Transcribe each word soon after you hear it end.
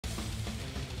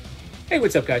Hey,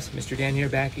 what's up, guys? Mr. Dan here,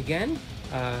 back again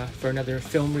for another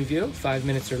film review. 5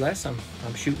 minutes or less I'm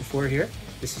shooting for here.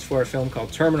 This is for a film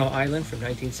called Terminal Island from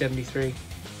 1973,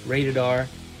 rated R,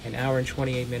 an hour and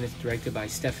 28 minutes, directed by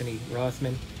Stephanie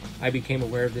Rothman. I became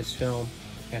aware of this film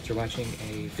after watching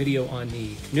a video on the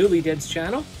Newly Dead's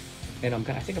channel, and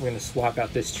I think I'm going to swap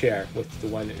out this chair with the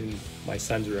one in my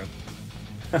son's room.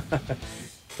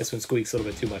 This one squeaks a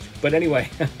little bit too much. But anyway,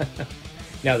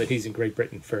 now that he's in Great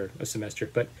Britain for a semester.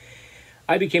 But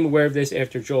I became aware of this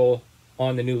after Joel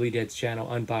on the Newly Dead's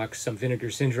channel unboxed some Vinegar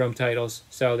Syndrome titles,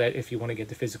 so that if you want to get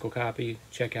the physical copy,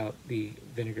 check out the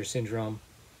Vinegar Syndrome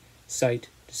site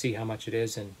to see how much it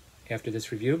is. And after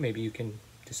this review, maybe you can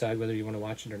decide whether you want to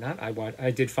watch it or not.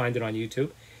 I did find it on YouTube.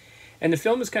 And the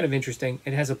film is kind of interesting.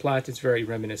 It has a plot that's very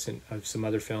reminiscent of some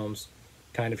other films,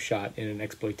 kind of shot in an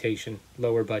exploitation,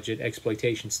 lower budget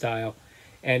exploitation style.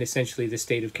 And essentially the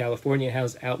state of California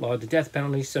has outlawed the death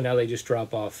penalty, so now they just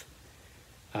drop off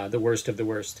the worst of the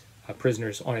worst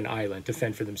prisoners on an island to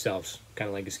fend for themselves, kind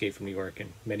of like Escape from New York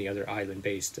and many other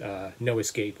island-based, No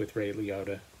Escape with Ray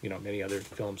Liotta, many other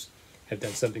films have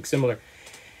done something similar.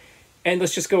 And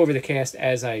let's just go over the cast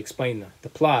as I explain the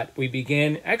plot. We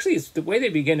begin, actually, it's the way they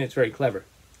begin, it's very clever.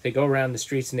 They go around the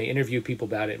streets and they interview people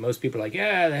about it. Most people are like,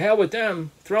 yeah, the hell with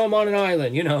them, throw them on an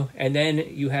island, And then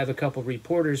you have a couple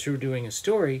reporters who are doing a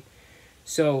story,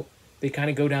 so they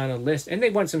kind of go down a list, and they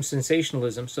want some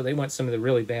sensationalism, so they want some of the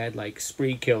really bad, like,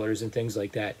 spree killers and things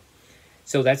like that.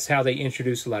 So that's how they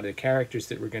introduce a lot of the characters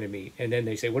that we're going to meet. And then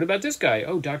they say, what about this guy?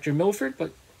 Oh, Dr. Milford?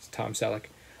 But it's Tom Selleck.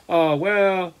 Oh,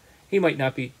 well, he might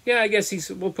not be. Yeah, I guess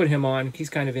we'll put him on.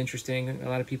 He's kind of interesting. A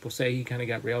lot of people say he kind of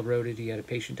got railroaded. He had a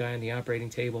patient die on the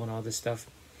operating table and all this stuff.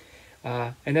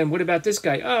 And then what about this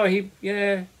guy? Oh,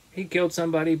 he killed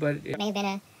somebody, but It may have been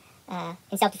in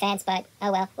self-defense, but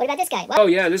oh well. What about this guy? Oh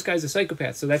yeah, this guy's a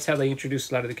psychopath. So that's how they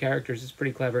introduce a lot of the characters. It's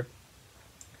pretty clever.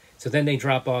 So then they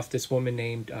drop off this woman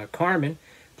named Carmen,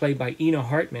 played by Ina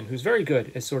Hartman, who's very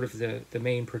good as sort of the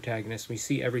main protagonist. We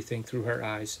see everything through her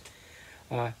eyes.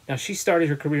 Now, she started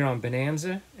her career on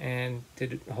Bonanza and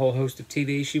did a whole host of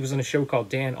TV. She was on a show called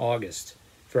Dan August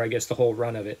for, I guess, the whole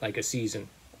run of it, like a season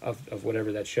of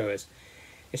whatever that show is.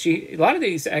 And a lot of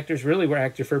these actors really were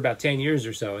actors for about 10 years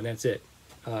or so, and that's it,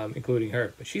 including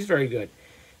her. But she's very good.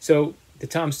 So the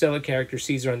Tom Selleck character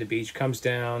sees her on the beach, comes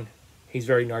down. He's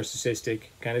very narcissistic,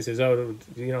 kind of says, oh,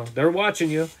 they're watching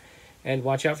you, and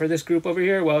watch out for this group over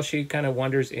here. Well, she kind of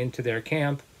wanders into their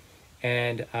camp,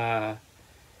 and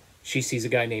she sees a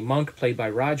guy named Monk, played by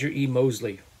Roger E.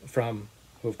 Mosley,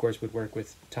 who, of course, would work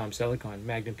with Tom Selleck on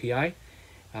Magnum P.I.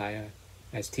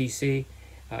 As TC.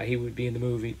 He would be in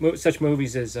the such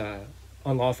movies as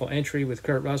Unlawful Entry with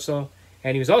Kurt Russell.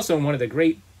 And he was also in one of the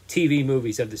great TV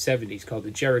movies of the 70s called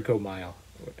The Jericho Mile,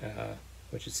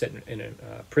 which is set in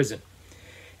a prison.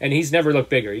 And he's never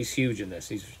looked bigger. He's huge in this.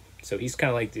 He's kind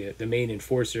of like the main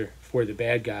enforcer for the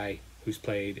bad guy, who's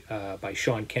played by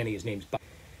Sean Kenny. His name's Bob.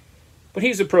 But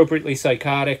he's appropriately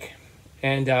psychotic,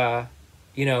 and,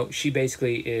 she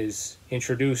basically is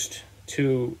introduced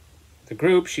to the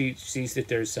group. She sees that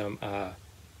there's some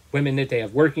women that they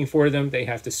have working for them. They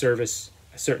have to service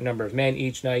a certain number of men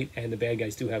each night, and the bad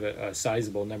guys do have a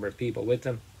sizable number of people with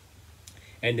them.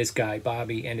 And this guy,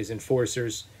 Bobby, and his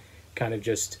enforcers kind of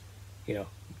just,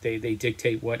 they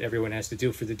dictate what everyone has to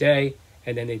do for the day,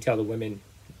 and then they tell the women,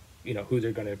 who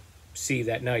they're going to see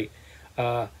that night.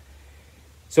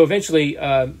 So eventually,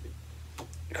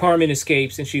 Carmen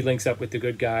escapes, and she links up with the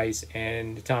good guys,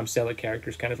 and the Tom Selleck character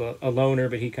is kind of a loner,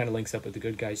 but he kind of links up with the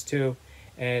good guys too.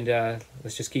 And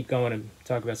let's just keep going and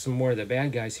talk about some more of the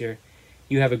bad guys here.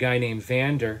 You have a guy named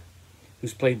Vander,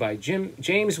 who's played by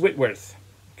James Whitworth,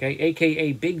 okay,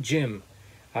 a.k.a. Big Jim.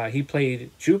 He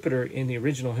played Jupiter in the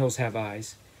original Hills Have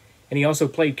Eyes, and he also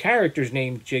played characters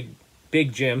named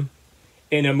Big Jim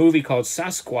in a movie called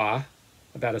Sasquatch,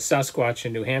 about a Sasquatch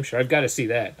in New Hampshire. I've got to see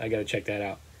that. I got to check that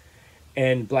out.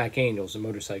 And Black Angels, a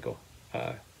motorcycle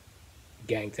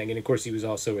gang thing. And, of course, he was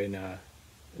also in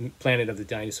Planet of the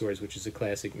Dinosaurs, which is a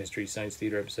classic Mystery Science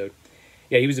Theater episode.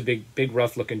 Yeah, he was a big,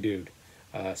 rough-looking dude,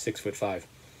 6'5".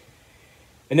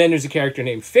 And then there's a character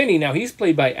named Finney. Now, he's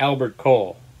played by Albert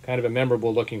Cole, kind of a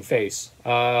memorable-looking face.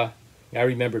 I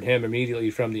remembered him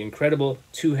immediately from The Incredible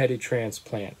Two-Headed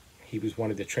Transplant. He was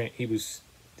one of the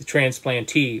the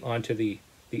transplantee onto the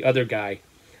other guy.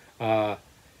 Now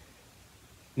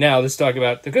let's talk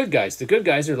about the good guys. The good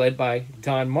guys are led by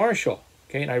Don Marshall.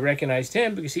 Okay, and I recognized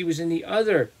him because he was in the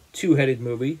other two-headed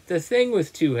movie, The Thing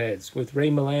with Two Heads, with Ray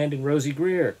Milland and Rosie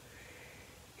Greer.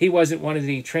 He wasn't one of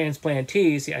the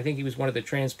transplantees. I think he was one of the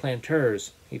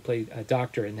transplanters. He played a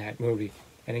doctor in that movie.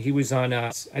 And he was on,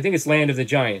 I think it's Land of the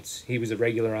Giants. He was a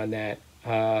regular on that.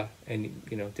 and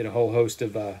did a whole host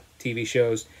of TV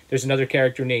shows. There's another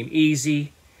character named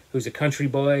Easy, who's a country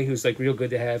boy who's like real good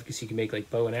to have because he can make like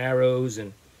bow and arrows.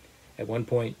 And at one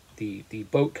point, the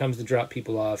boat comes to drop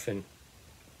people off, and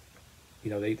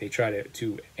they try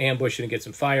to ambush it and get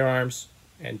some firearms.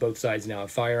 And both sides now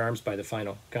have firearms by the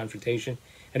final confrontation.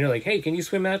 And they're like, "Hey, can you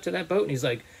swim out to that boat?" And he's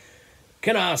like,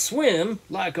 "Can I swim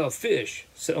like a fish?"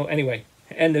 So anyway,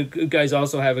 and the good guys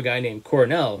also have a guy named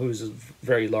Cornell, who's a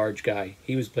very large guy.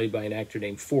 He was played by an actor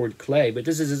named Ford Clay, but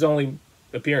this is his only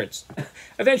appearance.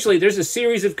 Eventually, there's a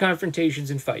series of confrontations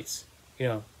and fights.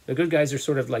 The good guys are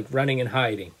sort of like running and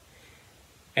hiding.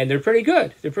 And they're pretty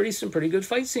good. Some pretty good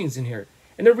fight scenes in here.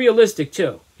 And they're realistic,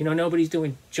 too. Nobody's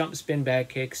doing jump spin back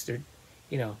kicks. They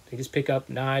just pick up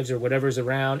knives or whatever's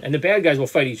around. And the bad guys will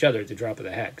fight each other at the drop of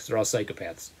the hat because they're all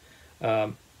psychopaths.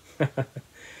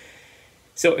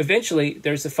 So eventually,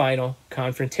 there's the final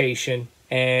confrontation.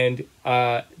 And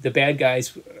the bad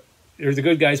guys, or the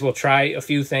good guys, will try a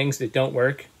few things that don't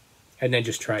work. And then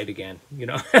just try it again,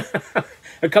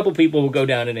 A couple people will go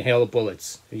down in a hail of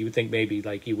bullets. You would think maybe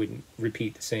like you wouldn't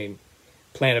repeat the same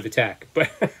plan of attack.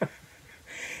 But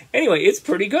anyway, it's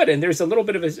pretty good. And there's a little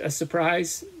bit of a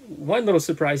surprise. One little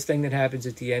surprise thing that happens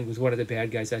at the end with one of the bad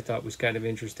guys I thought was kind of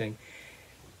interesting.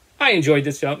 I enjoyed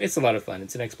this film. It's a lot of fun.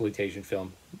 It's an exploitation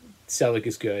film. Selig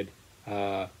is good.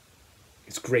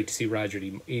 It's great to see Roger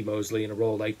E. Mosley in a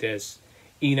role like this.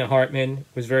 Ina Hartman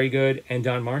was very good, and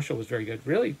Don Marshall was very good.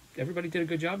 Really, everybody did a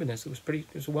good job in this. It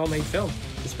was a well-made film,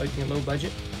 despite being low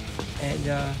budget and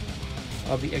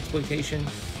of the exploitation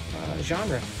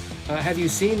genre. Have you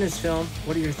seen this film?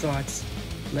 What are your thoughts?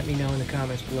 Let me know in the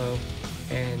comments below.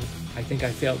 And I think I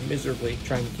failed miserably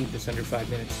trying to keep this under 5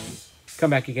 minutes.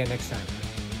 Come back again next time.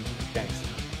 Thanks.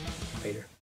 Later.